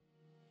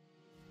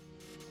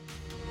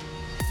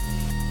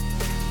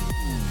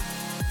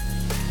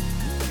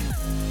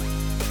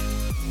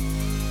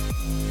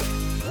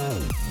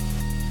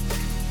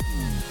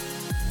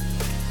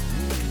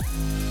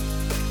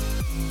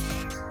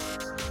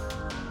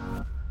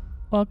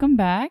Welcome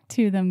back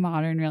to the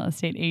Modern Real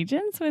Estate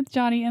Agents with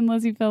Johnny and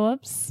Lizzie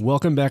Phillips.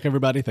 Welcome back,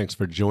 everybody. Thanks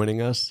for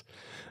joining us.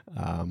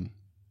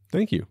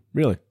 Thank you.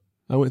 Really.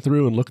 I went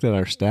through and looked at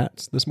our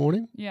stats this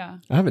morning. Yeah.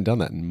 I haven't done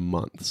that in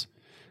months.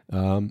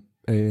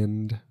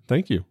 And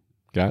thank you,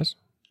 guys.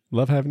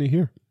 Love having you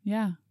here.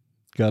 Yeah.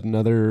 Got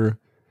another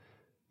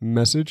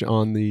message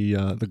on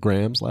the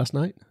grams last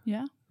night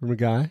Yeah. from a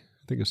guy.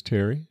 I think it was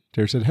Terry.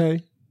 Terry said,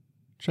 "Hey,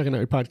 checking out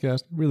your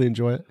podcast. Really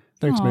enjoy it.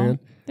 Thanks, Aw, man."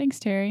 Thanks,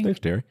 Terry. Thanks,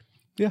 Terry.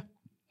 Yeah.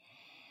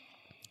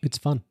 It's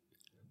fun.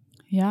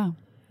 Yeah.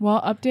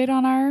 Well, update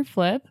on our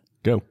flip.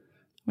 Go.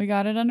 We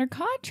got it under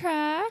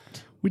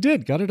contract. We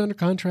did. Got it under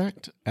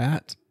contract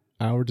at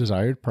our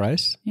desired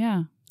price.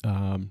 Yeah.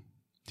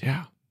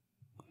 Yeah.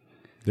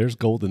 There's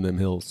gold in them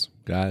hills,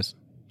 guys.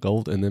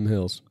 Gold in them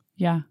hills.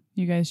 Yeah.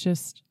 You guys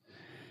just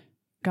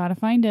got to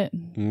find it.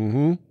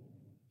 Mm-hmm.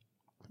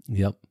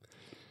 Yep.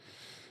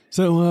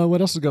 So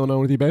what else is going on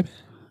with you, babe?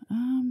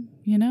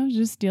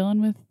 Just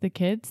dealing with the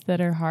kids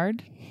that are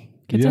hard.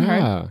 Kids are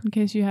hard, in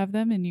case you have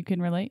them and you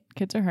can relate.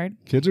 Kids are hard.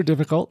 Kids are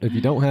difficult. If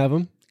you don't have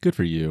them, good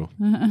for you.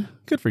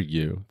 Good for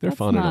you. They're That's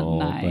fun and not all.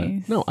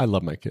 nice. But no, I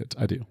love my kids.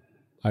 I do.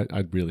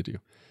 I really do.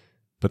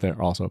 But they're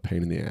also a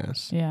pain in the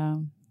ass. Yeah.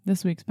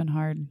 This week's been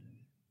hard.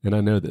 And I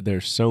know that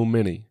there's so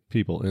many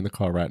people in the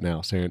car right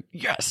now saying,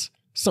 yes,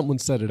 someone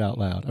said it out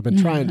loud. I've been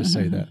trying to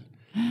say that.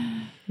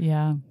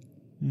 Yeah.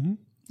 Mm-hmm.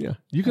 Yeah.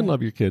 You can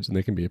love your kids and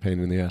they can be a pain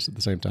in the ass at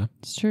the same time.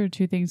 It's true.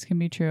 Two things can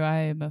be true. I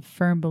am a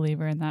firm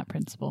believer in that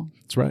principle.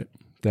 That's right.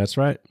 That's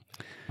right.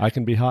 I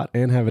can be hot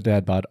and have a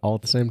dad bod all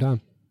at the same time.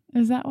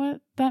 Is that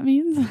what that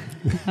means?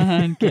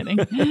 I'm kidding.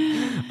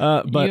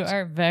 But you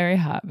are very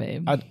hot,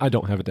 babe. I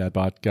don't have a dad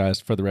bod,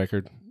 guys, for the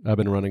record. I've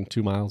been running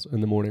 2 miles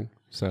in the morning.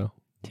 So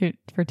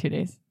For 2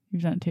 days.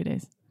 You've done 2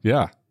 days.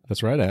 yeah,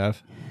 that's right. I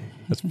have.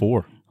 That's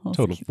 4.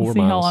 Total 4 We'll see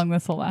miles. how long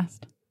this will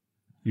last.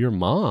 Your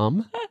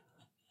mom?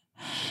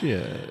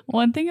 Shit.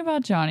 One thing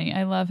about Johnny,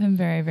 I love him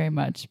very, very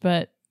much,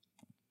 but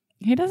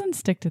he doesn't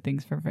stick to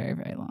things for very,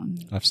 very long.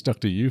 I've stuck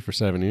to you for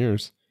 7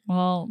 years.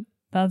 Well,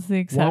 that's the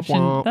exception.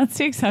 Womp womp. That's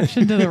the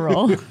exception to the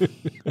rule.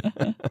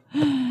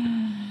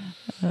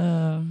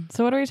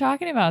 So what are we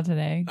talking about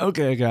today?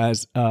 Okay,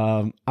 guys.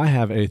 I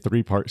have a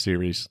 3-part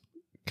series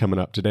coming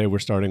up today. We're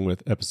starting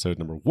with episode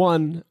number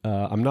 1.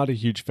 I'm not a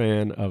huge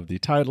fan of the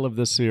title of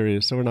this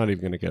series, so we're not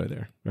even going to go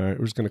there. All right,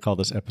 we're just going to call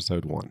this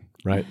episode 1,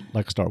 right?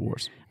 Like Star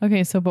Wars.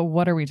 Okay, but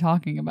what are we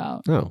talking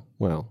about? Oh,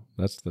 well,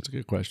 that's a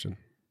good question.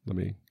 Let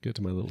me get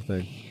to my little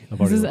thing.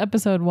 This is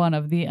episode 1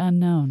 of The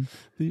Unknown.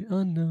 The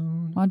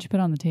Unknown. Why don't you put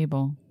it on the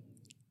table?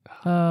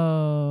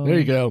 Oh. There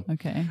you go.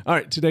 Okay. All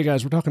right, today,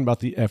 guys, we're talking about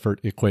the effort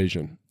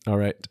equation. All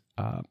right.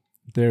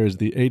 There is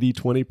the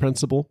 80-20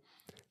 principle,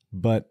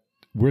 but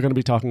we're going to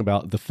be talking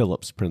about the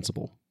Phillips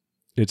principle.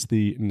 It's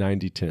the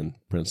 90-10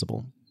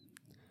 principle.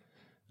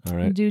 All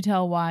right. Do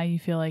tell why you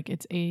feel like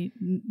it's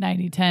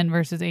 90-10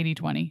 versus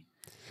 80-20.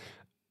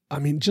 I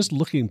mean, just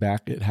looking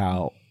back at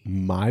how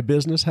my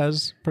business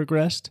has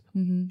progressed,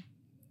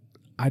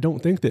 I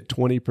don't think that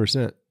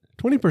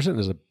 20%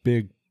 is a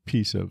big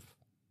piece of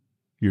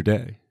your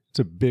day. It's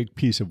a big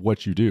piece of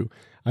what you do.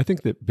 I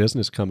think that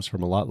business comes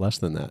from a lot less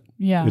than that.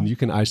 Yeah. And you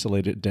can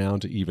isolate it down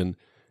to even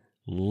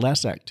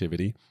less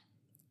activity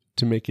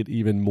to make it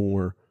even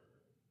more,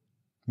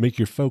 make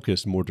your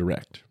focus more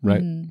direct,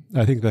 right?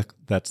 I think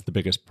that's the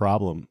biggest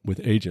problem with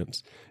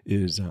agents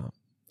is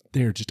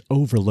they're just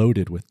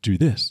overloaded with do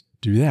this,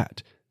 do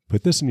that,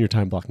 put this in your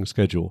time blocking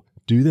schedule,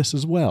 do this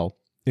as well.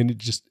 And it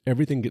just,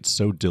 everything gets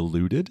so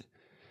diluted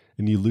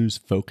and you lose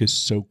focus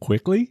so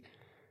quickly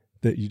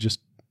that you just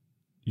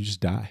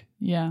die.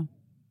 Yeah.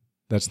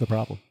 That's the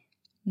problem.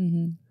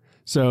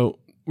 So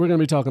we're going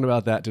to be talking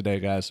about that today,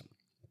 guys.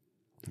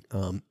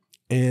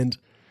 And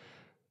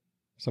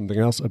something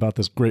else about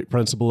this great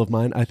principle of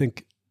mine, I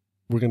think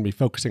we're going to be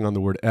focusing on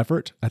the word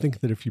effort. I think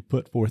that if you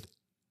put forth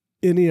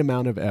any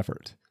amount of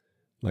effort,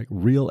 like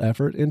real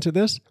effort into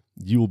this,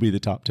 you will be the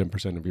top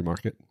 10% of your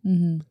market.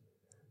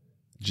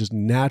 Just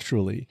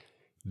naturally,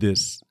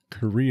 this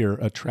career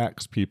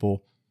attracts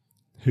people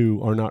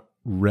who are not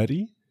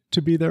ready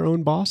to be their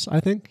own boss,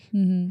 I think.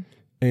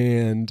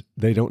 And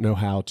they don't know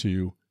how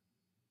to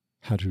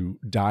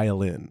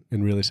dial in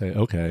and really say,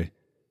 okay,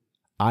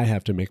 I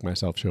have to make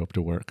myself show up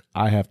to work.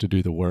 I have to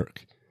do the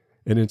work.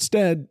 And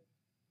instead,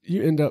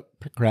 you end up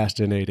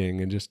procrastinating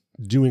and just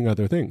doing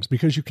other things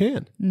because you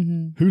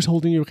can. Who's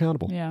holding you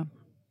accountable? Yeah.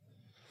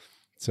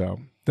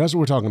 So that's what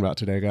we're talking about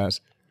today, guys.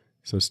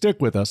 So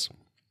stick with us.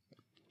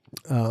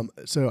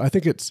 So I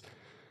think it's,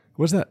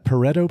 what's that?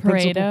 Pareto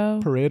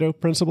principle? Pareto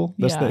principle?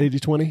 That's the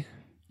 80-20?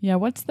 Yeah.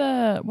 What's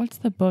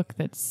the book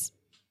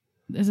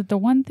is it the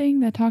one thing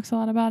that talks a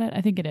lot about it?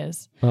 I think it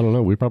is. I don't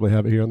know. We probably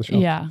have it here on the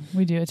shelf. Yeah,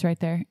 we do. It's right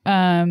there.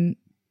 The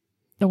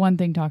one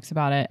thing talks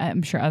about it.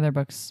 I'm sure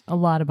a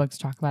lot of books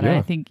talk about it.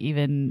 I think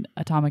even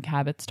Atomic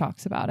Habits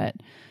talks about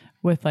it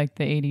with like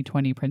the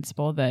 80-20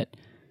 principle that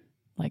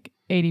like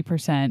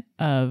 80%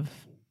 of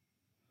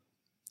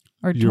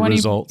or your 20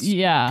 results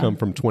come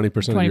from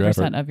 20% of your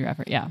effort. Of your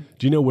effort. Yeah.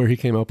 Do you know where he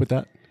came up with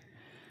that?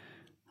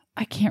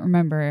 I can't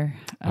remember.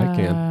 I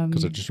can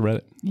because I just read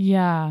it.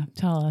 Yeah,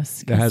 tell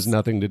us. It has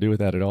nothing to do with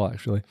that at all,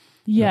 actually.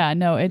 Yeah,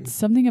 no, it's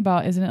something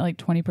about, isn't it like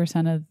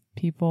 20% of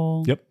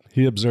people? Yep.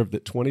 He observed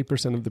that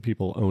 20% of the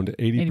people owned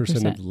 80% of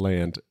 80%. the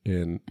land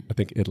in, I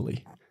think,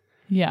 Italy,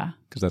 Yeah.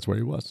 because that's where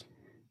he was.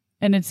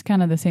 And it's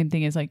kind of the same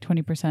thing as like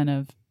 20%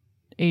 of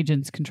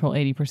agents control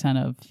 80%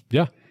 of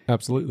Yeah,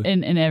 absolutely.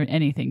 in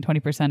anything.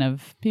 20%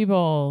 of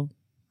people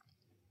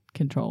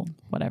control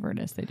whatever it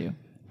is they do.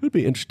 It would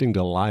be interesting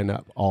to line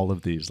up all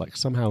of these, like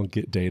somehow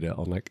get data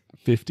on like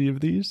 50 of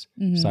these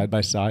side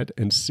by side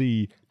and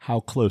see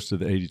how close to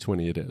the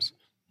 80-20 it is.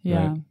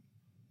 Yeah. Right?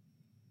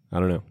 I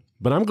don't know.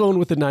 But I'm going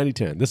with the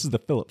 90-10. This is the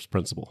Phillips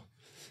principle.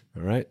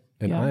 All right.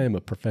 And Yeah. I am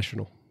a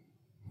professional.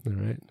 All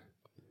right.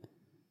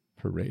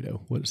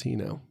 Pareto. What does he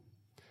know?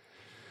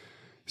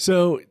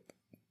 So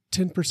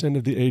 10%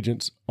 of the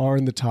agents are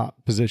in the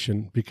top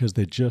position because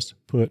they just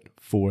put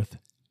forth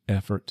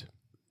effort.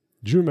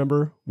 Do you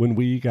remember when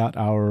we got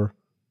our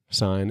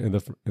sign in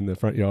the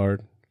front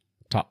yard,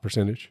 top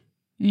percentage?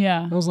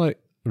 Yeah. I was like,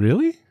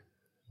 really?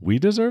 We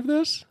deserve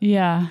this?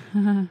 Yeah.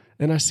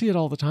 And I see it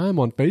all the time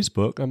on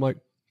Facebook. I'm like,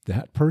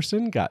 that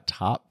person got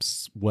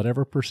tops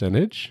whatever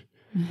percentage.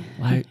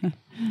 Like,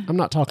 I'm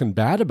not talking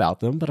bad about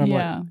them, but I'm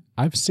like,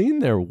 I've seen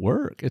their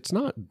work. It's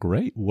not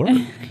great work.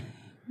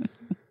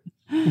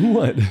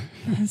 What?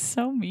 That's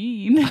so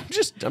mean. I'm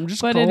just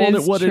But calling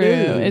it what true. it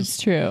is.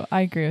 It's true.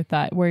 I agree with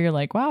that. Where you're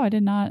like, wow, I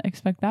did not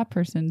expect that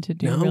person to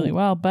do No. really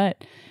well.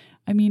 But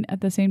I mean,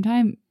 at the same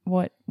time,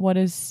 why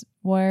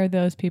are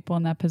those people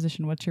in that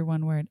position? What's your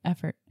one word?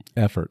 Effort.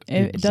 Effort.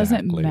 It doesn't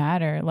Exactly.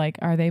 matter. Like,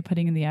 are they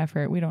putting in the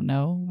effort? We don't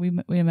know. We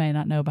may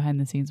not know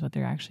behind the scenes what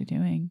they're actually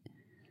doing.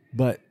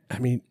 But I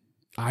mean,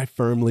 I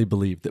firmly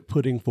believe that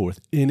putting forth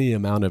any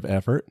amount of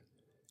effort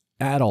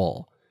at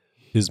all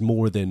is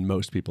more than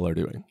most people are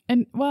doing.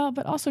 And well,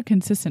 but also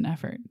consistent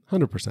effort.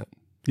 100%.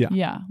 Yeah.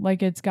 Yeah.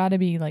 Like it's got to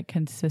be like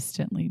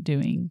consistently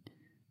doing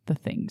the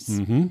things.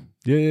 Mm-hmm.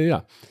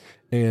 Yeah.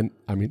 And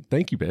I mean,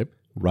 thank you, babe.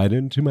 Right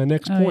into my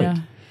next point. Yeah.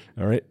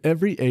 All right.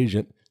 Every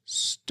agent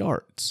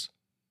starts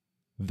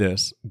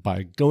this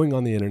by going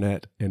on the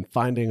internet and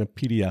finding a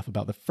PDF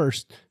about the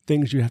first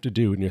things you have to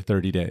do in your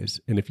 30 days.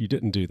 And if you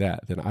didn't do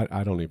that, then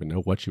I don't even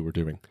know what you were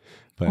doing.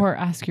 But Or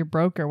ask your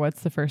broker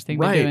what's the first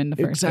thing to do in the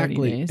first 30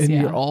 days. And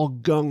yeah. you're all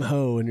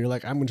gung-ho and you're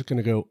like, I'm just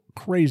going to go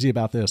crazy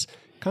about this.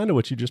 Kind of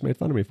what you just made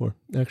fun of me for,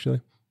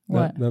 actually.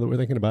 What? Now that we're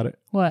thinking about it.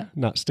 What?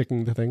 Not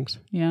sticking to things.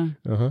 Yeah.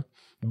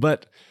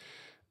 But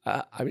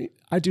I mean,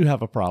 I do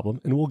have a problem,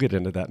 and we'll get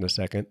into that in a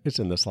second. It's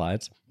in the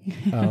slides.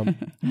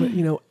 But,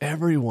 you know,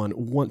 everyone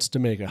wants to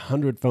make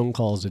 100 phone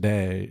calls a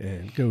day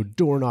and go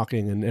door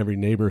knocking in every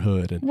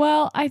neighborhood. And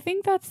Well, I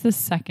think that's the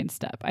second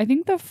step. I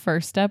think the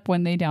first step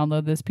when they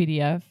download this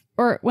PDF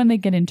or when they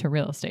get into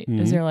real estate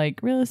is they're like,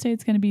 real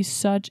estate's going to be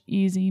such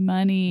easy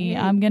money.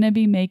 I'm going to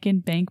be making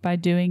bank by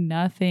doing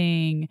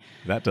nothing.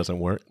 that doesn't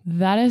work.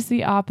 That is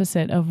the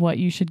opposite of what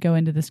you should go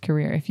into this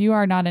career. If you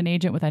are not an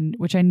agent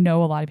which I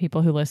know a lot of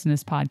people who listen to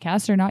this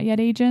podcast are not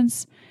yet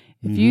agents.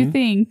 If you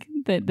think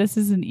that this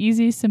is an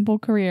easy, simple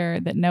career,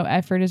 that no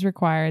effort is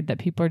required, that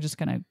people are just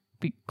going to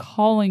be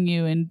calling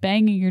you and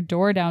banging your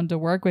door down to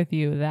work with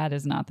you, that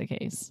is not the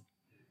case.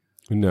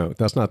 No,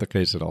 that's not the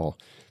case at all.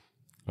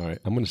 All right,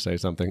 I'm going to say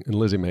something, and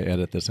Lizzie may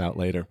edit this out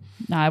later.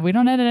 Nah, we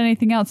don't edit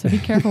anything else, so be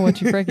careful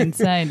what you freaking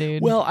say,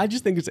 dude. Well, I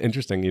just think it's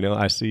interesting. You know,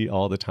 I see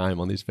all the time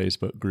on these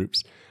Facebook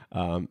groups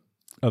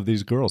of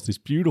these girls, these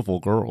beautiful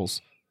girls,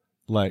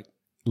 like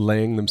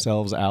laying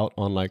themselves out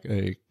on like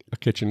a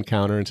kitchen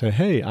counter and say,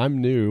 hey, I'm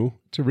new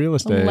to real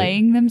estate.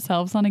 Laying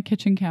themselves on a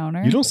kitchen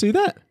counter. You don't see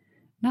that?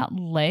 Not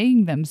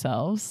laying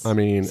themselves. I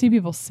mean, I see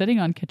people sitting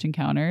on kitchen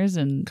counters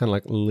and kind of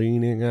like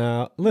leaning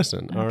out.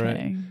 Listen, all right.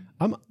 okay.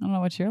 I don't know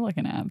what you're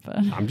looking at, but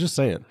I'm just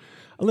saying.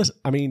 Listen,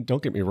 I mean,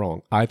 don't get me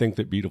wrong. I think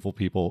that beautiful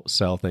people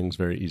sell things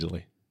very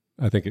easily.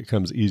 I think it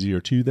comes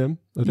easier to them.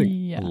 I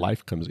think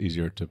life comes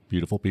easier to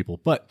beautiful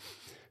people. But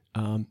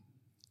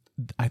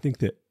I think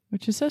that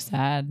which is so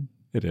sad.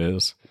 it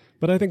is.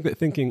 But I think that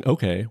thinking,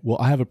 okay, well,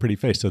 I have a pretty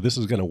face, so this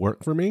is going to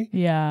work for me.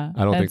 Yeah.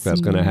 I don't think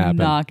that's going to happen.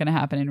 Not going to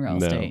happen in real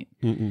estate.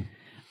 Mm-mm.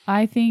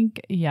 I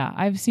think,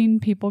 I've seen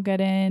people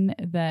get in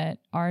that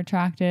are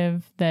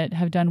attractive, that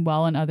have done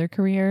well in other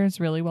careers,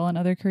 really well in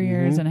other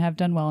careers, and have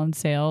done well in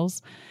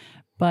sales.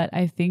 But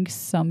I think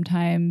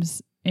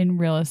sometimes in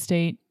real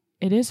estate,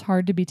 it is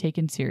hard to be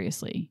taken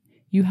seriously.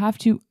 You have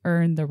to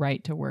earn the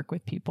right to work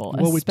with people,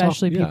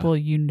 especially people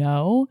you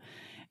know.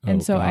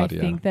 And I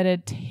think that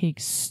it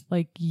takes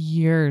like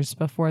years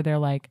before they're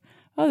like,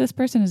 oh, this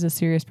person is a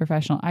serious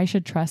professional. I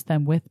should trust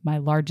them with my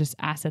largest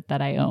asset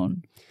that I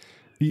own.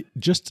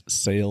 Just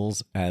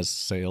sales as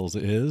sales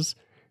is,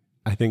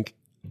 I think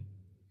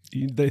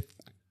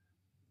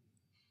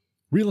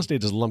real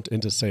estate is lumped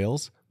into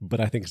sales, but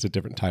I think it's a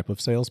different type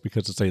of sales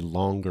because it's a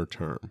longer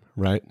term,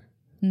 right?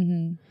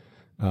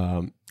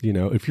 Mm-hmm. You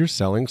know, if you're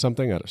selling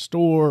something at a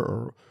store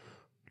or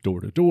door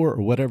to door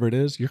or whatever it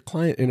is, your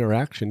client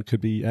interaction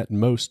could be at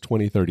most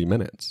 20, 30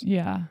 minutes.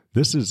 Yeah.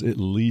 This is at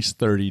least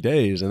 30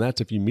 days. And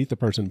that's if you meet the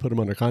person, put them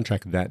under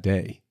contract that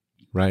day.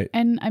 right?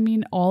 And I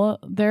mean,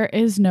 there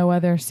is no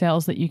other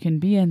sales that you can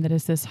be in that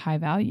is this high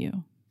value.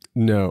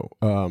 No.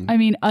 I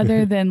mean,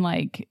 other than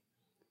like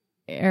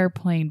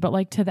airplane, but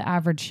like to the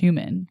average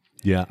human.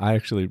 Yeah, I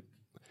actually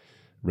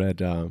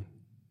read a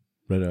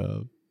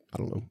I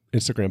don't know,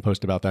 Instagram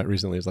post about that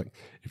recently. It's like,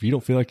 if you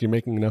don't feel like you're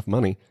making enough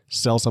money,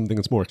 sell something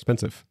that's more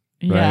expensive.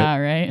 Right? Yeah,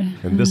 right.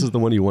 And this is the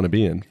one you want to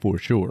be in for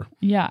sure.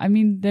 Yeah, I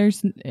mean,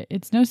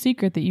 it's no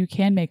secret that you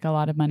can make a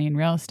lot of money in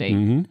real estate.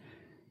 Mm-hmm.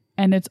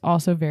 And it's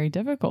also very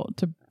difficult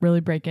to really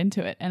break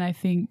into it. And I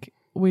think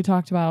we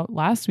talked about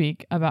last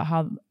week about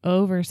how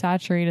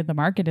oversaturated the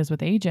market is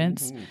with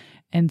agents. Mm-hmm.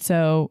 And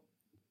so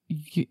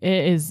it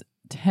is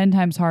 10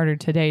 times harder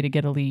today to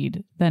get a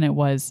lead than it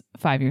was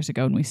 5 years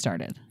ago when we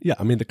started. Yeah,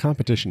 I mean, the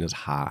competition is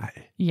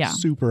high. Yeah.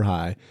 Super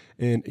high.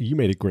 And you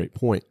made a great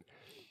point.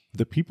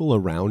 The people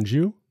around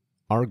you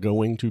are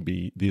going to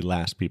be the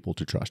last people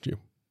to trust you.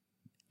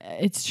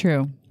 It's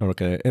true.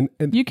 Okay. And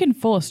you can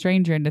fool a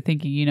stranger into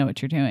thinking you know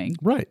what you're doing.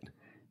 Right.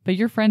 But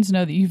your friends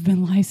know that you've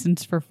been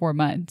licensed for 4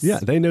 months. Yeah,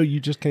 they know you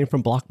just came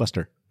from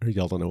Blockbuster. Or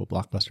y'all don't know what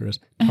Blockbuster is.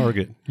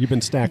 Target. You've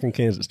been stacking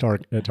cans at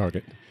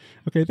Target.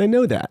 Okay, they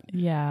know that.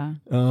 Yeah.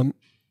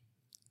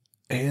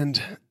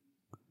 And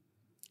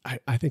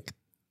I think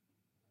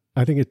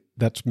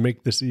that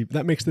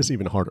makes this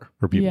even harder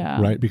for people,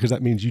 right? Because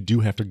that means you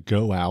do have to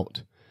go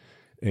out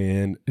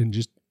and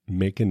just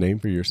make a name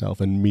for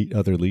yourself and meet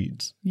other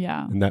leads.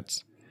 Yeah. And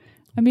that's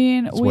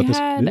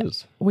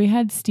we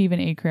had Stephen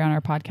Acre on our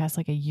podcast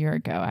like a year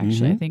ago,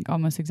 actually. Mm-hmm. I think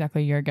almost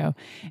exactly a year ago.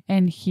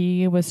 And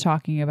he was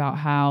talking about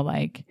how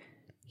like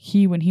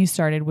when he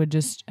started would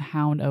just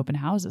hound open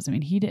houses. I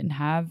mean, he didn't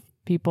have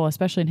people,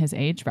 especially in his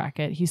age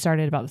bracket. He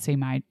started about the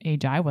same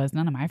age I was.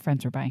 None of my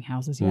friends were buying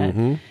houses yet.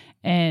 Mm-hmm.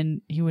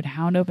 And he would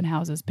hound open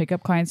houses, pick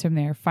up clients from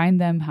there, find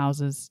them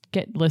houses,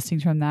 get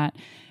listings from that.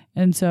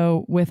 And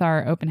so with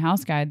our open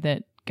house guide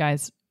that,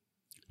 guys,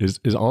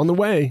 is on the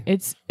way.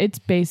 It's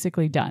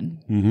basically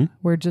done. Mm-hmm.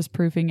 We're just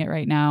proofing it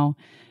right now.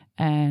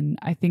 And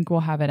I think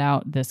we'll have it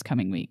out this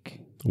coming week.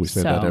 We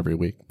say that every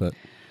week, but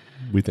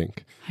we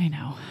think. I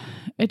know.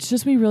 It's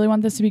just we really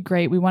want this to be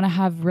great. We want to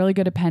have really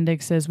good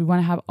appendixes. We want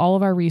to have all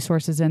of our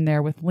resources in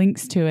there with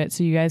links to it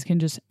so you guys can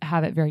just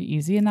have it very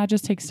easy. And that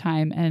just takes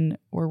time. And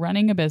we're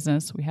running a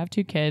business. We have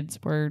 2 kids.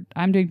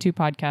 I'm doing 2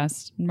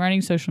 podcasts. I'm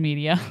running social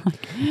media.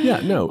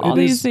 All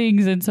these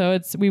things. And so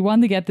we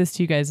want to get this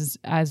to you guys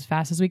as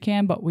fast as we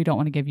can, but we don't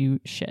want to give you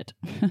shit.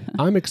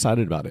 I'm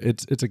excited about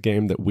it. It's a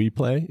game that we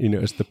play.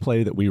 It's the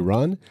play that we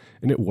run,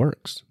 and it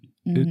works.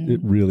 Mm-hmm. It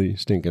really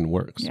stinking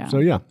works. Yeah. So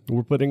yeah,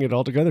 we're putting it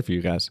all together for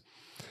you guys.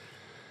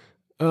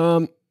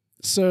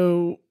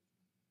 So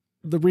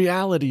the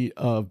reality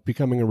of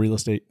becoming a real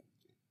estate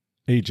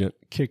agent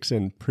kicks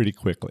in pretty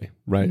quickly,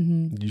 right?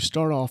 Mm-hmm. You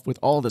start off with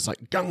all this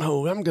like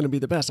gung-ho, I'm going to be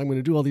the best, I'm going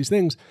to do all these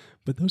things,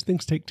 but those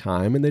things take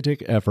time and they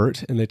take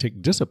effort and they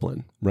take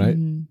discipline, right?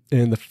 Mm-hmm.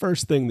 And the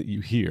first thing that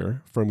you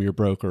hear from your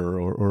broker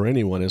or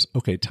anyone is,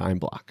 okay, time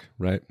block,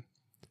 right?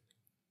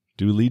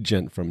 Do lead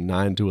gen from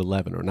 9 to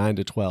 11 or 9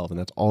 to 12, and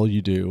that's all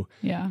you do.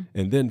 Yeah.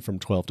 And then from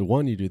 12 to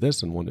 1, you do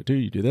this, and 1 to 2,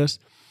 you do this.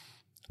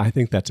 I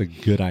think that's a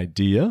good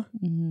idea,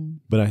 mm-hmm.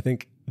 but I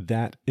think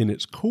that in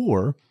its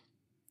core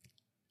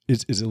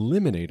is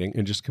eliminating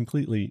and just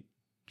completely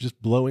just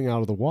blowing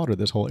out of the water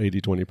this whole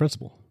 80-20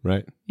 principle,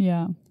 right?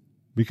 Yeah.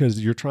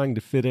 Because you're trying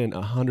to fit in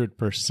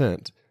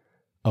 100%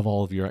 of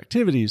all of your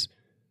activities.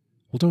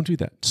 Well, don't do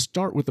that.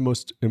 Start with the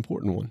most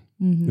important one.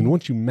 Mm-hmm. And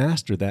once you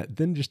master that,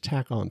 then just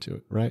tack onto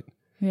it, right?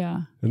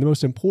 Yeah. And the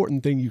most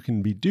important thing you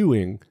can be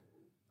doing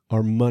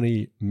are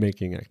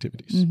money-making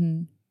activities.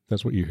 Mm-hmm.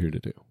 That's what you're here to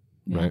do,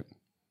 right?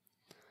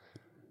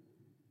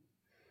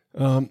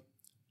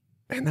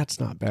 And that's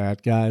not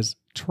bad, guys.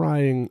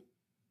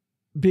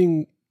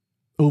 Being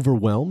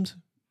overwhelmed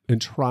and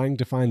trying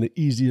to find the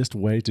easiest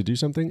way to do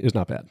something is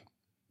not bad.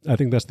 I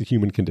think that's the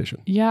human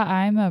condition. Yeah,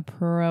 I'm a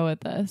pro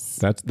at this.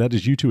 That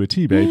is you to a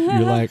T, babe.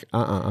 You're like,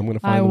 I'm going to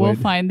find I will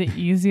find the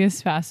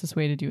easiest, fastest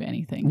way to do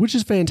anything. Which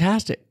is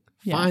fantastic.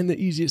 Yeah. Find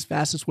the easiest,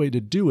 fastest way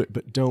to do it,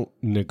 but don't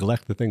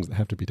neglect the things that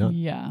have to be done.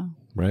 Yeah.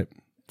 Right?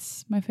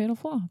 It's my fatal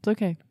flaw. It's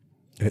okay.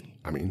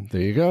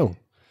 There you go.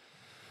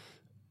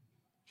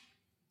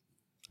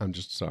 I'm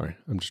just sorry.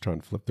 I'm just trying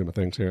to flip through my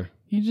things here.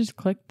 You just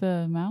click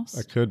the mouse?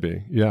 I could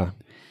be. Yeah.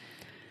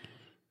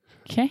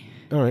 Okay.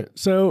 All right.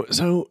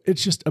 So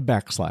it's just a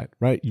backslide,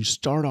 right? You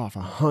start off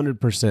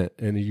 100%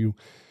 and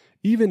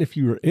even if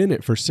you were in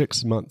it for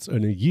 6 months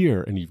and a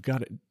year and you've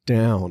got it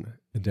down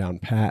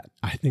pat,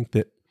 I think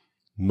that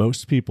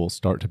most people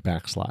start to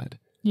backslide.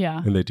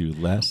 Yeah. And they do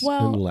less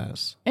and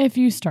less. If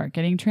you start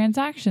getting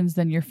transactions,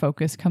 then your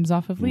focus comes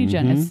off of lead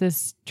gen. Mm-hmm. It's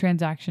this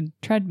transaction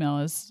treadmill,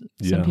 as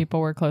some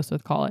people we're close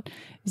with call it.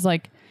 It's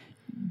like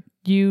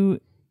you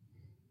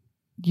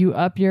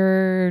up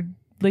your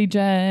lead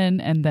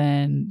gen and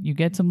then you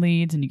get some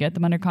leads and you get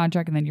them under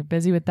contract and then you're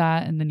busy with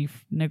that and then you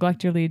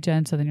neglect your lead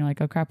gen. So then you're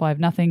like, oh crap, well I have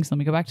nothing. So let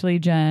me go back to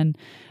lead gen.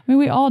 I mean,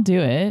 we all do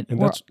it. And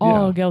we're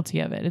all guilty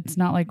of it. It's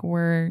not like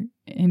we're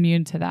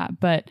immune to that,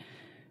 but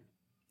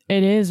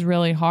it is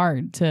really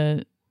hard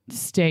to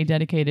stay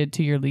dedicated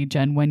to your lead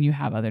gen when you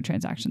have other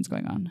transactions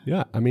going on.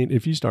 Yeah. I mean,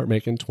 if you start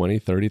making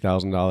 $20,000,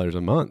 $30,000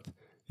 a month,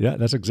 yeah,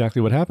 that's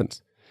exactly what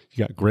happens.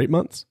 You got great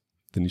months,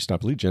 then you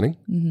stop lead genning,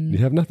 you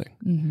have nothing.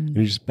 And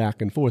you're just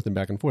back and forth and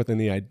back and forth.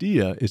 And the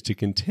idea is to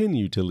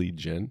continue to lead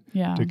gen,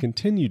 to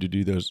continue to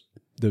do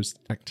those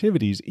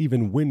activities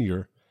even when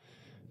you're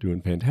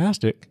doing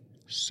fantastic,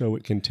 so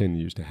it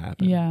continues to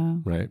happen. Yeah.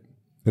 Right?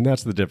 And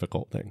that's the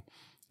difficult thing,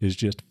 is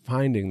just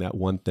finding that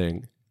one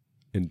thing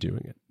and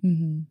doing it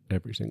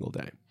every single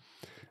day.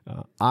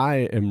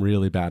 I am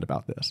really bad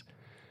about this.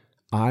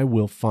 I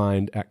will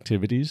find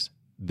activities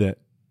that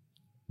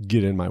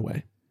get in my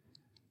way.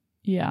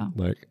 Yeah.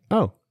 Like,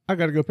 oh, I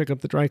got to go pick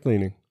up the dry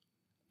cleaning.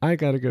 I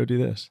got to go do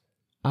this.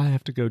 I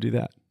have to go do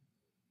that.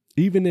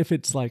 Even if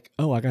it's like,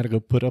 oh, I got to go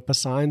put up a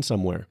sign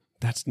somewhere.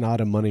 That's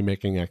not a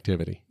money-making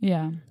activity.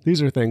 Yeah.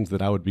 These are things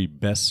that I would be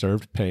best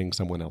served paying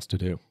someone else to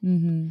do.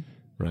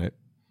 Right?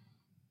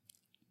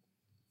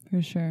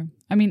 For sure.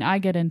 I mean, I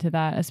get into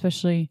that,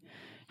 especially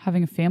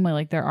having a family.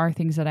 Like, there are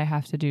things that I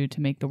have to do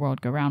to make the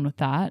world go round with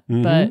that.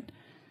 But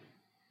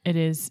it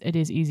is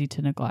easy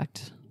to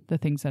neglect the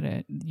things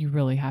that you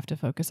really have to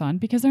focus on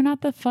because they're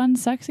not the fun,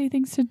 sexy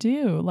things to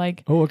do.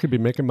 Like, oh, I could be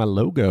making my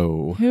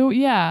logo.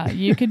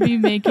 You could be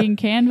making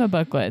Canva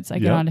booklets. I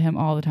get onto him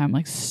all the time.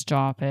 Like,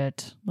 stop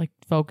it. Like,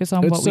 focus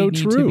on what we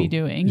need to be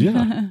doing.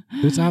 Yeah,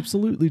 it's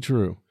absolutely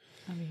true.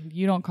 I mean,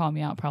 you don't call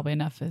me out probably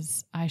enough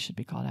as I should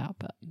be called out,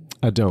 but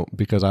I don't,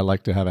 because I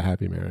like to have a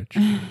happy marriage.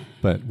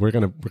 But we're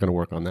gonna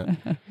work on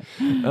that.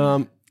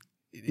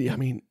 I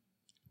mean,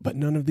 but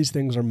none of these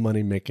things are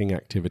money making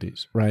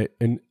activities, right?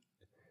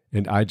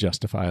 And I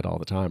justify it all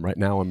the time. Right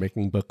now, I'm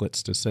making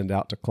booklets to send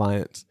out to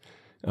clients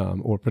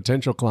or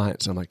potential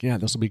clients. I'm like, yeah,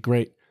 this will be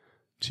great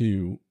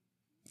to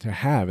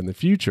have in the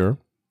future,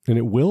 and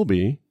it will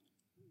be.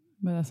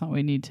 But that's not what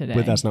we need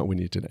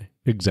today.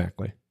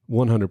 Exactly.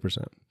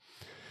 100%.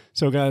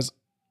 So, guys,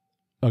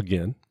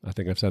 again, I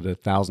think I've said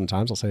it 1,000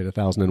 times. I'll say it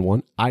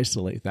 1,001.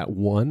 Isolate that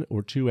one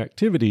or two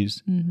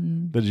activities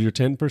that is your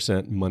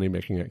 10%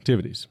 money-making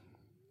activities.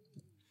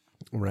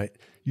 Right?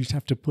 You just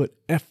have to put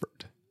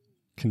effort,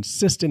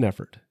 consistent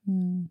effort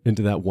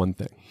into that one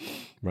thing,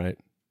 right?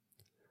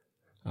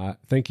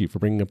 Thank you for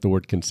bringing up the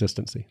word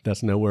consistency.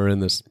 That's nowhere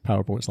in this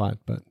PowerPoint slide,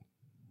 but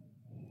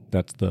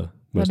that's the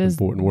most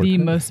important word. The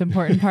most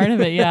important part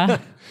of it, yeah.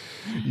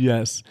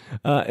 Yes.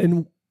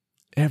 And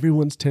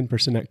everyone's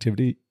 10%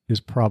 activity is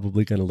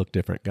probably going to look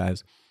different,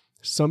 guys.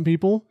 Some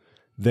people,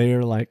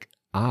 they're like,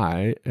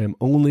 I am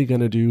only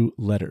going to do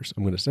letters.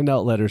 I'm going to send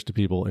out letters to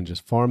people and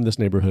just farm this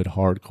neighborhood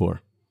hardcore.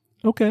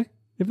 Okay.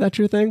 If that's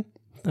your thing,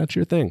 that's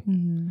your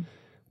thing.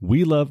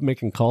 We love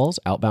making calls,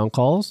 outbound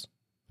calls.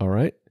 All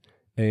right.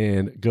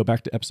 And go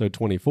back to episode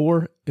 24,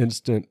 for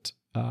instant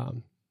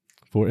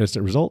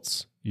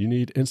results. You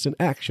need instant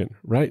action,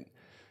 right?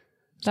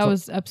 That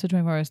was episode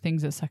 24, was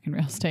things at second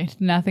real estate.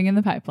 Nothing in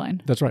the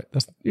pipeline. That's right.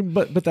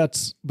 But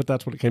that's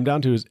what it came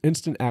down to, is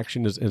instant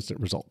action is instant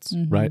results,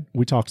 right?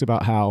 We talked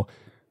about how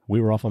we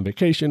were off on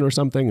vacation or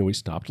something and we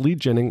stopped lead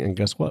genning, and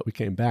guess what? We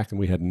came back and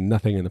we had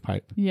nothing in the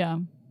pipe. Yeah.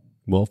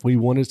 Well, if we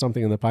wanted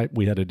something in the pipe,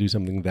 we had to do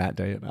something that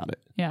day about it.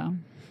 Yeah.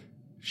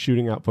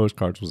 Shooting out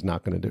postcards was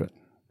not going to do it.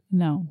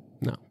 No.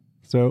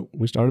 So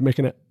we started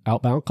making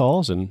outbound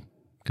calls, and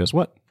guess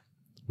what?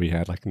 We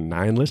had like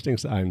 9 listing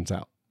signs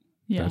out.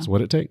 Yeah. That's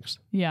what it takes.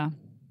 Yeah.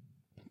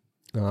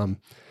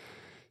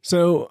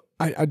 So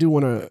I do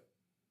want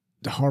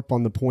to harp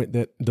on the point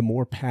that the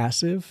more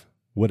passive,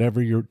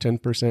 whatever your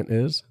 10%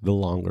 is, the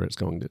longer it's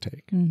going to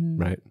take,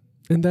 right?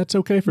 And that's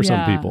okay for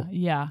some people.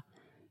 Yeah.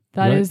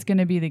 That is going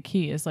to be the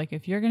key, is like,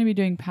 if you're going to be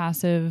doing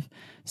passive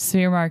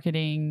sphere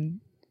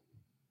marketing,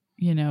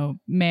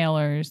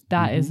 mailers,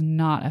 that is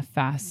not a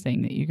fast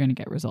thing that you're going to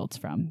get results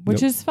from,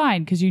 which is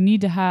fine, because you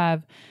need to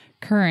have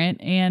current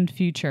and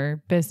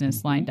future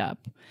business lined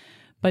up.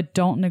 But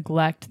don't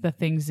neglect the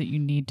things that you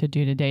need to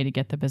do today to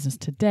get the business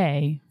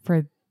today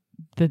for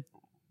the,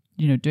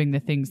 doing the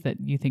things that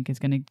you think is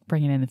going to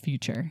bring it in the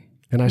future.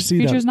 And I see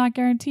the future's not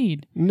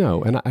guaranteed.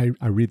 No, and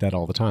I read that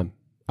all the time.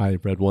 I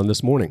read one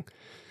this morning.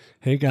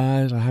 Hey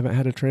guys, I haven't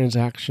had a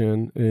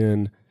transaction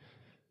in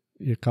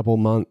a couple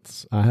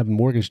months. I have a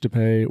mortgage to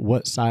pay.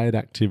 What side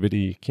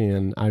activity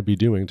can I be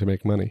doing to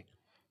make money?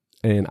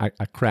 And I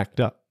cracked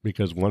up,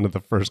 because one of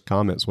the first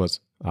comments was,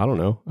 I don't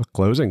know, a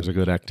closing's a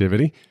good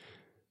activity.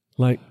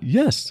 Like,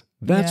 yes,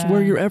 that's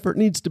where your effort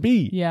needs to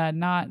be. Yeah,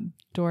 not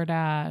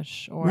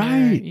DoorDash or...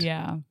 Right.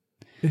 Yeah.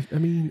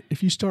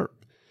 If you start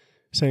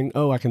saying,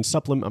 oh, I can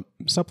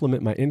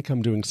supplement my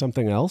income doing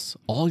something else,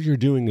 all you're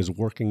doing is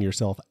working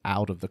yourself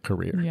out of the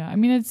career. Yeah. I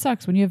mean, it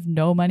sucks when you have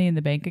no money in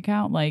the bank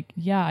account. Like,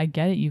 yeah, I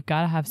get it. You've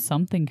got to have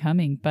something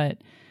coming, but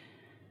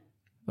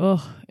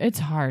it's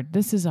hard.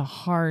 This is a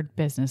hard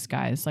business,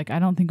 guys. Like, I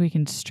don't think we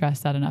can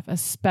stress that enough,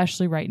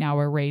 especially right now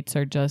where rates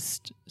are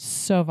just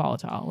so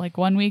volatile. Like,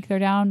 1 week they're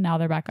down, now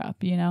they're back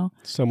up,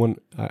 Someone,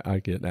 I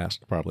get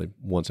asked probably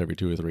once every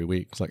 2 or 3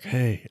 weeks, like,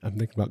 hey, I'm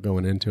thinking about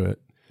going into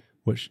it.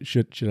 What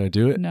should I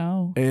do it?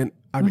 No. And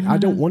I mean, I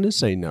don't want to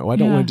say no. I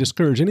don't want to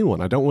discourage anyone.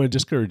 I don't want to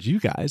discourage you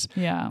guys.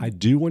 Yeah. I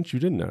do want you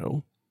to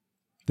know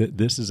that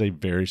this is a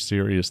very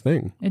serious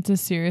thing. It's a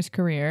serious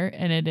career,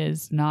 and it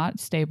is not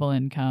stable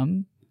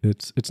income.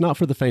 It's not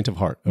for the faint of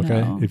heart,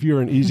 okay? No. If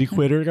you're an easy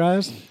quitter,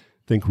 guys,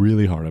 think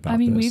really hard about this. I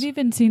mean, we've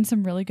even seen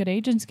some really good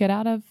agents get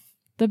out of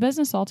the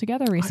business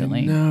altogether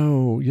recently.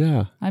 No,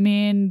 yeah. I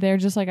mean, they're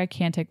just like, I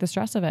can't take the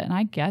stress of it. And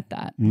I get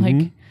that. Mm-hmm.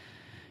 Like,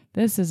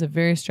 this is a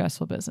very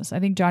stressful business. I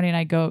think Johnny and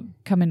I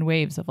come in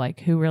waves of like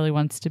who really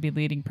wants to be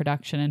leading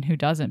production and who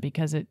doesn't,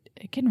 because it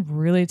can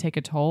really take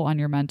a toll on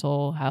your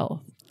mental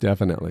health.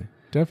 Definitely.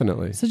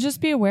 So just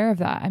be aware of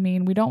that. I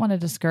mean, we don't want to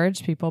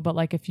discourage people, but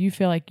like if you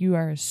feel like you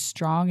are a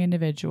strong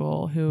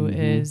individual who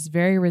is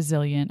very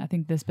resilient, I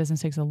think this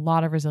business takes a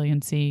lot of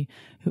resiliency,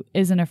 who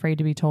isn't afraid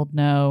to be told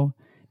no,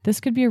 this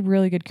could be a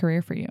really good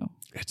career for you.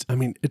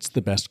 It's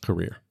the best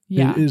career.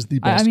 Yeah. It is the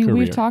best career.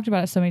 We've talked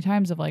about it so many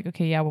times of like,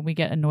 okay, yeah, when we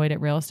get annoyed at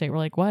real estate, we're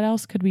like, what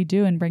else could we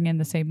do and bring in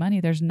the same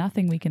money? There's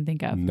nothing we can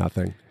think of.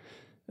 Nothing.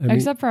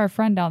 Except for our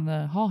friend down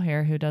the hall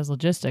here who does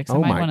logistics. I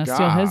might want to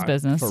steal his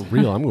business. For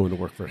real, I'm going to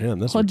work for him.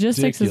 That's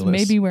logistics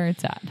ridiculous. is maybe where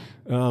it's at.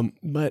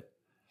 But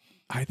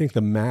I think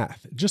the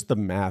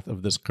math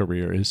of this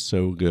career is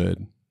so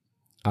good.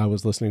 I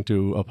was listening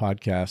to a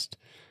podcast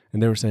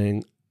and they were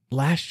saying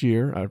last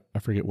year, I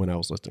forget when I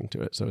was listening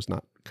to it, so it's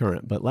not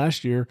current, but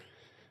last year,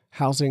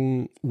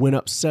 housing went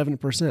up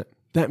 7%.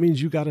 That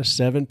means you got a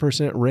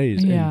 7%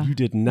 raise and you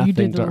did nothing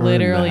to earn that. You did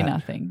literally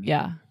nothing.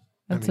 Yeah.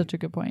 That's such a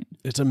good point.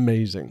 It's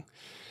amazing.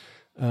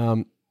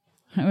 I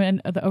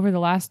mean, over the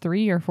last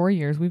 3 or 4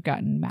 years, we've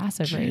gotten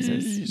massive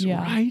raises.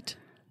 Yeah. Right?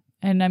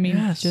 And I mean,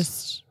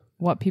 just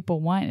what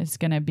people want is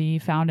going to be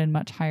found in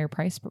much higher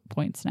price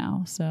points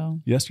now.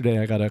 So yesterday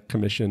I got a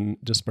commission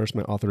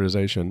disbursement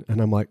authorization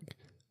and I'm like,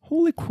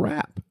 holy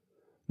crap.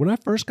 When I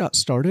first got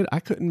started, I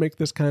couldn't make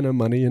this kind of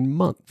money in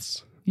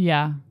months.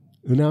 Yeah.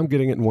 And now I'm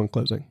getting it in one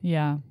closing.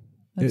 Yeah.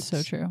 That's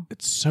so true.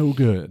 It's so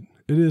good.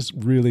 It is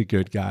really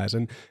good, guys.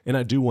 And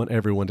I do want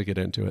everyone to get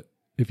into it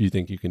if you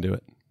think you can do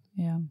it.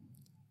 Yeah.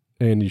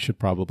 And you should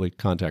probably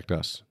contact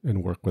us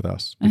and work with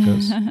us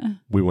because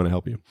we want to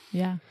help you.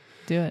 Yeah,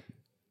 do it.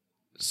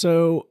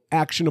 So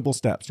actionable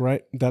steps,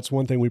 right? That's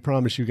one thing we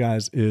promise you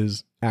guys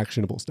is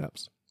actionable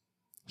steps.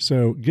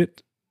 So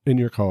get in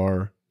your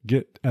car,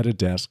 get at a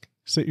desk,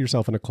 sit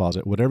yourself in a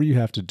closet, whatever you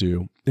have to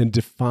do, and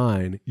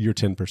define your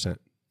 10%.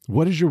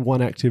 What is your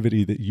one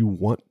activity that you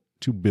want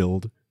to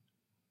build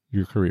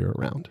your career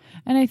around?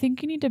 And I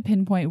think you need to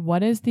pinpoint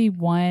what is the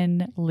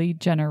one lead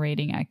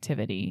generating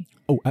activity.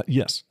 Oh,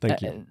 yes.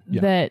 Thank you.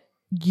 That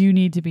you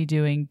need to be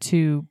doing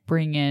to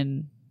bring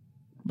in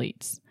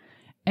leads,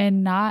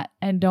 and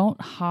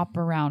don't hop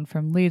around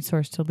from lead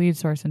source to lead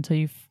source until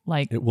you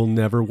it will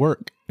never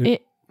work.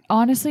 It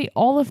honestly,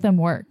 all of them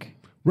work.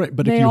 Right.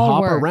 But if you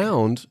hop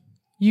around,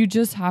 you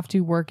just have to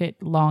work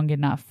it long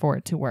enough for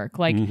it to work.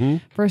 Like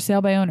for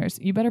sale by owners,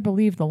 you better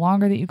believe the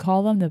longer that you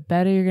call them, the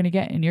better you're going to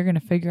get. And you're going to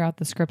figure out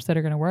the scripts that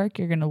are going to work.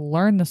 You're going to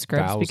learn the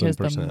scripts 1000%.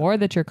 Because the more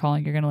that you're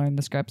calling, you're going to learn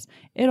the scripts.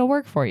 It'll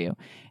work for you.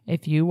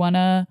 If you want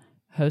to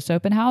host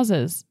open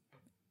houses,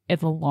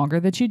 the longer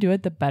that you do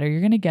it, the better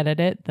you're going to get at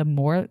it. The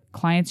more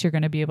clients you're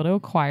going to be able to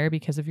acquire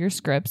because of your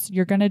scripts.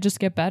 You're going to just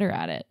get better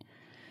at it.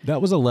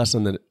 That was a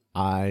lesson that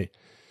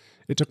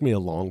it took me a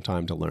long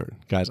time to learn.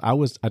 Guys, I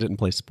didn't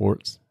play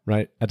sports.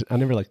 Right. I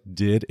never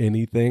did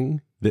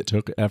anything that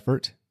took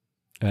effort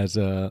as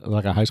a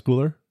high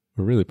schooler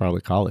or really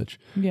probably college.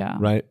 Yeah.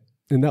 Right.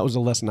 And that was a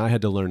lesson I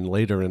had to learn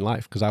later in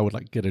life because I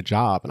would get a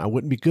job and I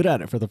wouldn't be good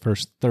at it for the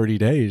first 30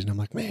 days. And I'm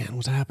like, man,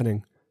 what's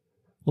happening?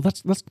 Well,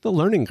 that's the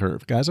learning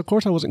curve, guys. Of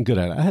course I wasn't good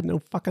at it. I had no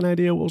fucking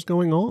idea what was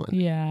going on.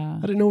 Yeah.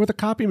 I didn't know where the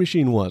copy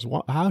machine was.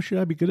 How should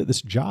I be good at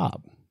this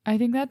job? I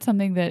think that's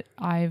something that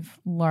I've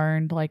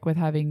learned with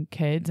having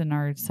kids, and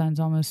our son's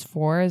almost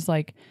 4, is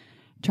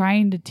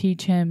trying to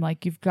teach him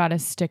you've got to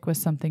stick with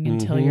something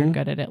until you're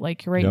good at it.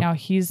 Now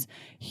he's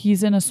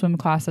in a swim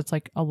class that's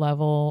a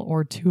level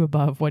or 2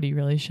 above what he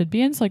really should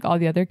be in. So all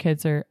the other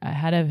kids are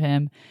ahead of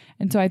him.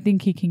 And so I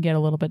think he can get a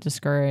little bit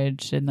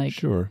discouraged and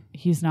sure,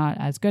 he's not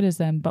as good as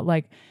them. But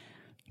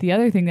the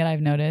other thing that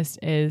I've noticed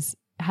is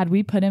had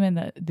we put him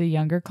in the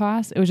younger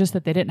class, it was just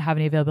that they didn't have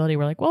any availability.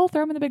 We're well,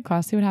 throw him in the big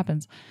class, see what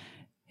happens.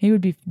 He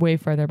would be way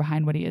further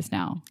behind what he is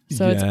now.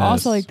 So It's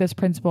also this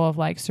principle of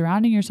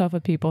surrounding yourself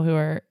with people who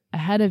are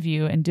ahead of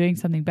you and doing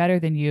something better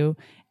than you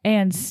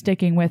and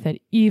sticking with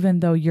it, even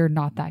though you're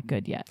not that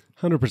good yet.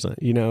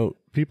 100%.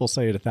 People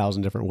say it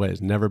 1,000 different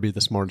ways. Never be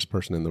the smartest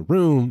person in the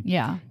room.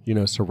 Yeah.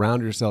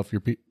 Surround yourself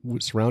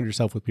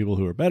with people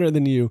who are better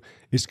than you.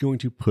 It's going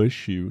to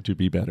push you to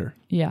be better.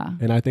 Yeah.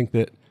 And I think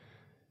that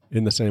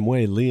in the same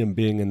way, Liam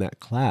being in that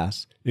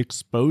class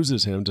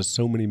exposes him to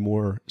so many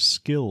more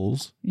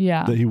skills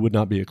that he would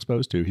not be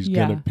exposed to. He's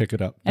going to pick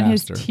it up faster. And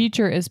his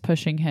teacher is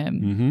pushing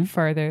him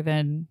further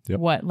than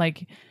what,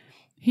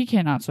 he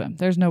cannot swim.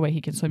 There's no way he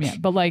can swim yet.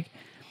 But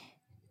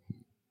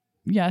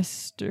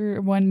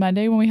one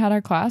Monday when we had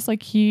our class,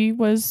 he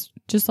was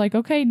just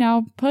okay,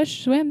 now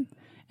push, swim.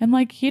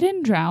 And he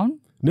didn't drown.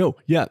 No,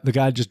 yeah, the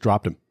guy just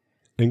dropped him.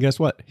 And guess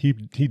what? He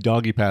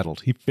doggy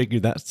paddled. He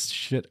figured that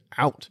shit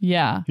out.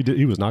 Yeah.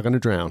 He was not going to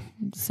drown.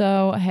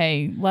 So,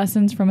 hey,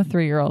 lessons from a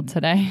 3-year-old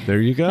today.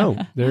 There you go.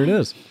 There it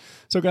is.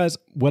 So guys,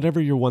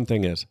 whatever your one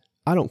thing is,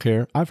 I don't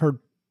care. I've heard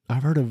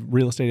of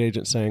real estate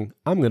agents saying,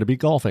 I'm going to be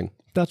golfing.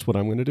 That's what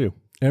I'm going to do.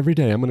 Every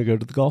day I'm going to go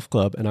to the golf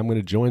club and I'm going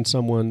to join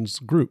someone's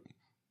group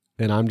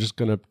and I'm just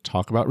going to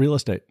talk about real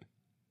estate.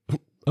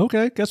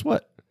 Okay, guess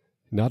what?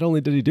 Not only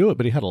did he do it,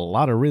 but he had a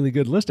lot of really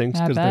good listings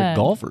because they're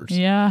golfers.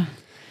 Yeah.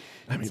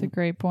 That's a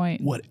great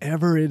point.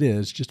 Whatever it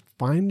is, just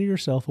find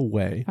yourself a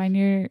way. Find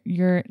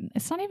your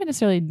it's not even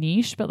necessarily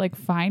niche, but like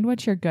find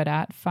what you're good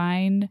at.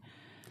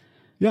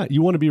 Yeah,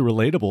 you want to be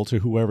relatable to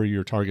whoever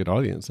your target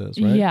audience is,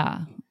 right?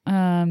 Yeah,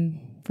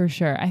 for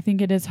sure. I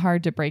think it is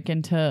hard to break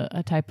into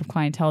a type of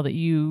clientele that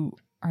you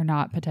are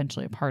not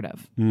potentially a part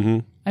of. Mm-hmm.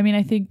 I mean,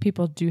 I think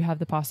people do have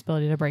the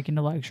possibility to break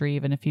into luxury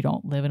even if you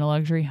don't live in a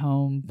luxury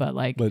home, but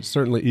it's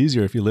certainly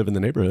easier if you live in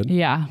the neighborhood.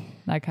 Yeah,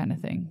 that kind of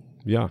thing.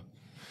 Yeah.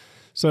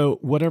 So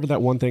whatever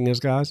that one thing is,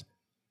 guys,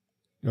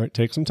 all right,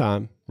 take some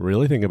time,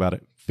 really think about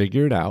it,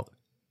 figure it out,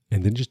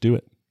 and then just do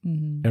it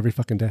every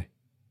fucking day.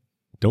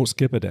 Don't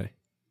skip a day.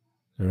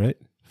 All right?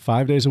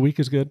 5 days a week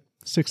is good.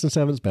 6 and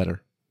 7 is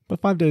better.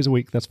 But 5 days a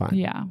week, that's fine.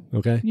 Yeah.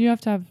 Okay? You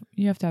have to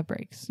have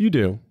breaks. You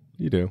do.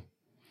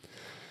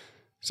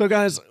 So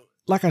guys,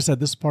 like I said,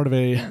 this is part of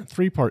a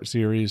 3-part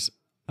series.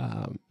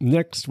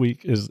 Next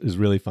week is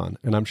really fun,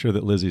 and I'm sure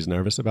that Lizzie's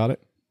nervous about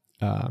it.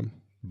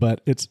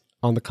 But it's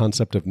on the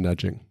concept of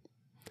nudging.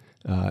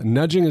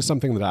 Nudging is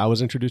something that I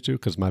was introduced to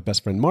because my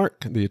best friend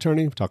Mark, the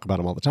attorney, we talk about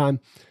him all the time.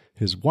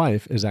 His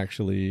wife is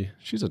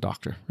she's a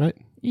doctor, right?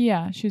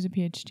 Yeah, she's a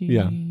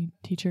PhD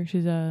teacher.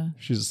 She's a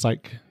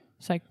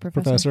psych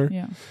professor.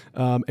 Yeah.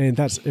 And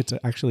it's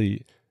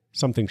actually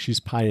something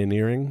she's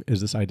pioneering is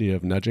this idea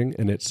of nudging.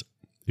 And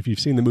if you've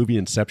seen the movie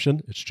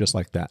Inception, it's just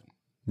like that,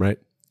 right?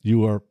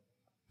 You are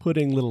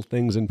putting little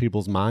things in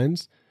people's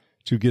minds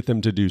to get them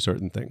to do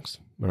certain things.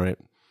 All right.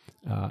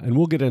 And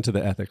we'll get into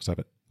the ethics of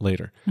it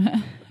later.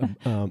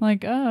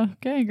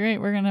 Okay, great.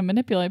 We're going to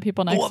manipulate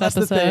people next that's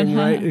episode. The thing,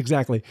 right?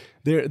 Exactly.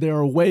 There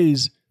are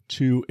ways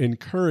to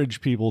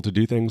encourage people to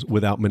do things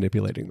without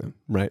manipulating them,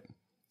 right?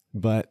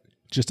 But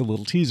just a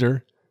little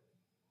teaser,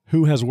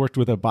 who has worked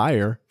with a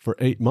buyer for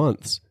 8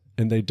 months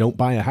and they don't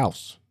buy a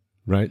house,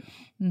 right?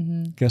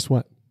 Mm-hmm. Guess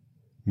what?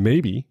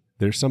 Maybe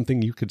there's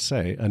something you could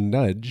say, a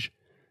nudge,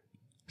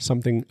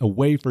 a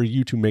way for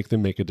you to make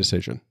them make a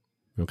decision,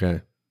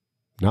 okay?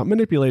 Not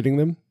manipulating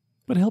them,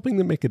 but helping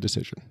them make a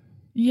decision.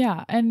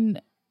 Yeah,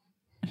 and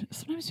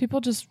sometimes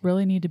people just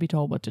really need to be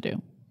told what to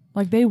do.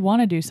 Like they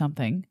want to do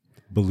something.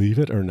 Believe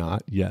it or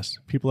not, yes.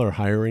 People are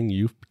hiring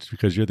you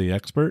because you're the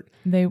expert.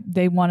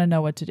 They want to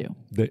know what to do.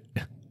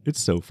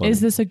 It's so funny. Is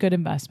this a good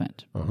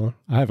investment? Uh-huh.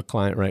 I have a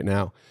client right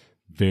now,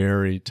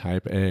 very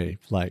type A.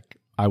 Like,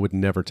 I would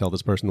never tell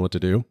this person what to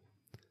do.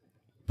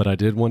 But I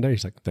did one day.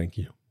 He's like, thank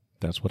you.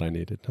 That's what I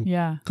needed.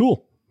 Yeah.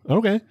 Cool.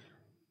 Okay.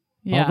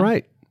 Yeah. All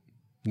right.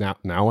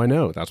 Now I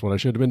know. That's what I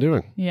should have been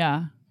doing.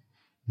 Yeah.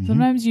 Mm-hmm.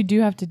 Sometimes you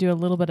do have to do a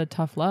little bit of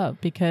tough love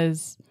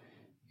because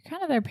you're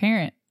kind of their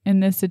parent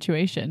in this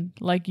situation.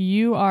 Like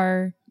you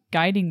are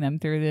guiding them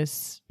through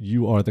this.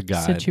 You are the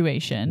guide.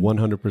 Situation.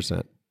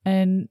 100%.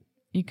 And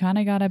you kind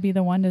of got to be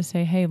the one to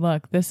say, hey,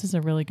 look, this is a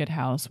really good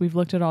house. We've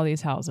looked at all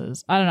these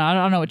houses. I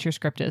don't know what your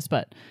script is,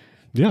 but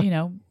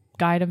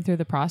guide them through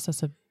the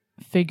process of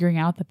figuring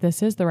out that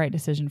this is the right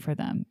decision for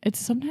them. It's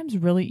sometimes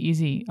really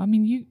easy. I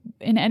mean, you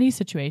in any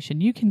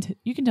situation, you can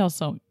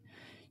tell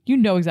you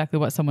know exactly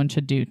what someone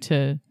should do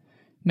to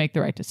make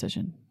the right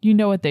decision. You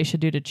know what they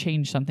should do to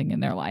change something in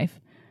their life.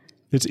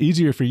 It's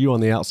easier for you on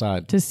the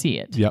outside to see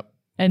it. Yep.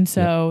 And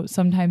so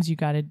sometimes you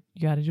got to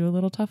do a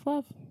little tough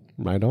love.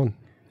 Right on.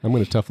 I'm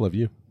going to tough love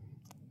you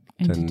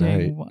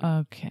tonight.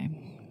 Okay.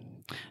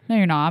 No,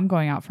 you're not. I'm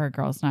going out for a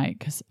girls' night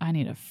because I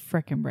need a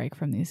frickin' break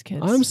from these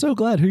kids. I'm so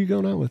glad. Who are you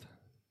going out with?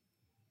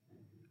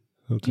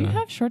 Okay. Do you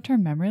have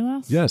short-term memory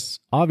loss? Yes,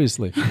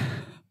 obviously.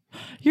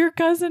 Your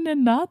cousin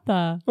and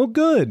Nata. Oh,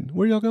 good.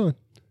 Where y'all going?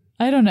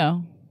 I don't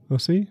know. Oh,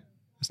 see?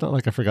 It's not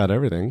like I forgot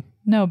everything.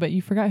 No, but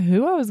you forgot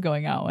who I was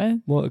going out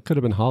with. Well, it could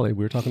have been Holly.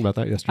 We were talking about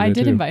that yesterday. I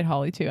did invite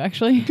Holly too,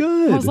 actually.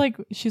 Good. I was like,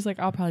 she's like,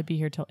 I'll probably be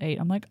here till 8.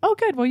 I'm like, oh,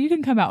 good. Well, you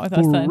can come out with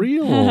us then. For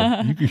real?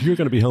 You're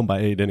going to be home by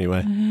 8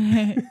 anyway.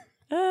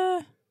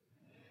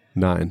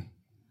 9.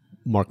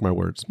 Mark my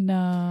words.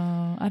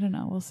 No, I don't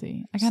know. We'll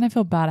see. I kind of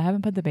feel bad. I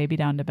haven't put the baby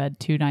down to bed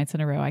 2 nights in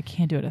a row. I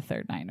can't do it a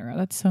third night in a row.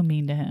 That's so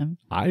mean to him.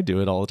 I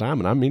do it all the time,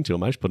 and I'm mean to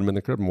him. I just put him in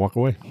the crib and walk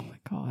away. Oh my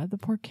God, the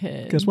poor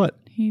kid. Guess what?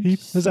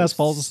 His ass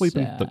falls asleep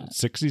sad. in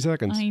 60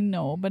 seconds. I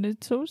know, but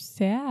it's so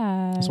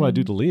sad. That's what I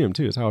do to Liam,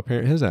 too. It's how I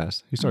parent his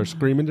ass. He started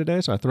screaming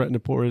today, so I threatened to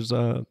pour his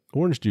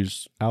orange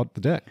juice out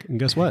the deck. And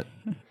guess what?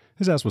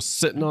 His ass was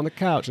sitting on the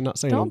couch and not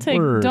saying a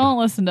word. Don't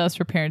listen to us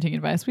for parenting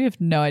advice. We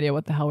have no idea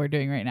what the hell we're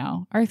doing right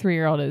now. Our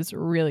 3-year-old is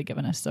really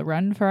giving us a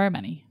run for our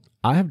money.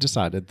 I have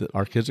decided that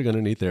our kids are going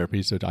to need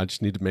therapy, so I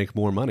just need to make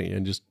more money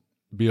and just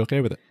be okay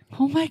with it.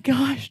 Oh my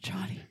gosh,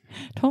 Johnny.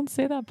 Don't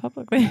say that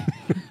publicly.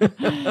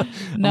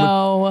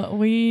 No,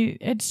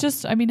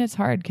 it's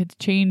hard. Kids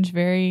change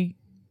very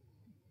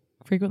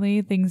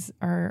frequently things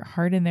are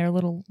hard in their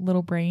little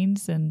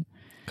brains, and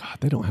God,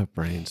 they don't have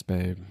brains,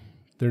 babe.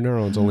 Their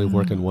neurons only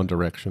work in one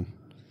direction.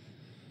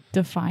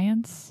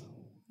 Defiance?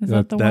 Is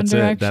that the one That's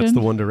direction? it. That's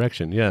the one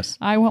direction. Yes.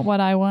 I want what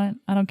I want.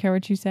 I don't care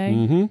what you say.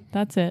 Mm-hmm.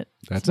 That's it.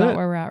 That's about it.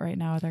 where we're at right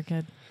now with our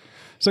kid.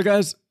 So,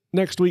 guys,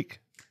 next week,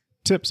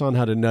 tips on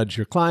how to nudge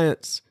your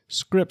clients,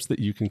 scripts that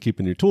you can keep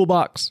in your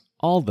toolbox,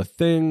 all the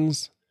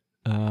things.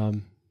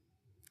 And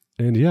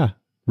yeah,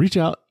 reach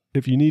out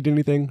if you need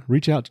anything.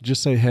 Reach out to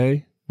just say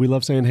hey. We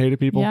love saying hey to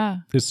people. Yeah.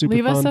 It's super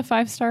Leave fun. us a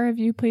 5-star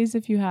review, please,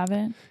 if you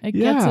haven't. It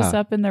Yeah. gets us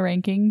up in the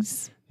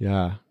rankings.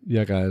 Yeah.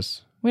 Yeah,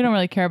 guys. We don't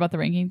really care about the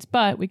rankings,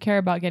 but we care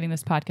about getting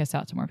this podcast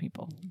out to more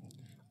people.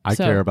 I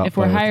care about if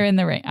we're both, higher in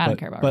the rank, I don't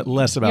care about but rankings.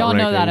 less about Y'all rankings.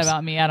 know that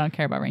about me. I don't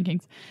care about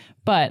rankings.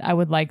 But I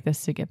would like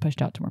this to get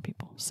pushed out to more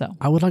people. So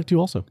I would like to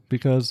also,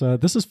 because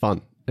this is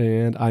fun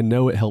and I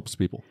know it helps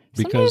people.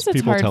 some Because days it's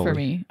people hard tell for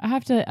me. I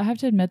have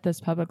to admit this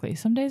publicly.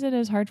 Some days it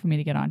is hard for me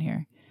to get on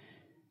here.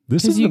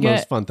 This 'Cause is the you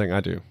most get- fun thing I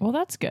do. Well,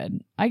 that's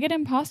good. I get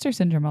imposter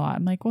syndrome a lot.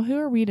 I'm like, well, who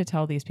are we to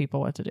tell these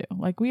people what to do?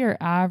 Like, we are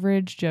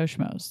average Joe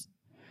Schmoes.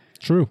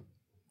 True.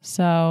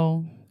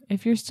 So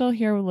if you're still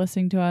here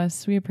listening to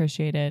us, we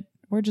appreciate it.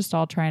 We're just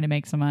all trying to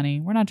make some money.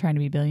 We're not trying to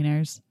be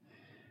billionaires.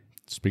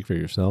 Speak for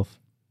yourself.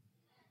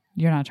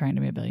 You're not trying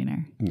to be a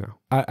billionaire. No.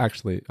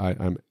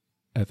 I'm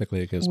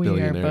ethically against We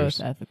billionaires.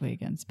 are both ethically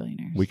against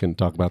billionaires. We can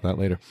talk about that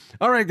later.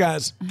 All right,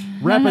 guys.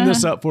 Wrapping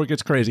this up before it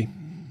gets crazy.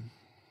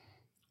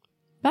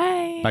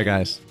 Bye. Bye,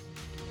 guys.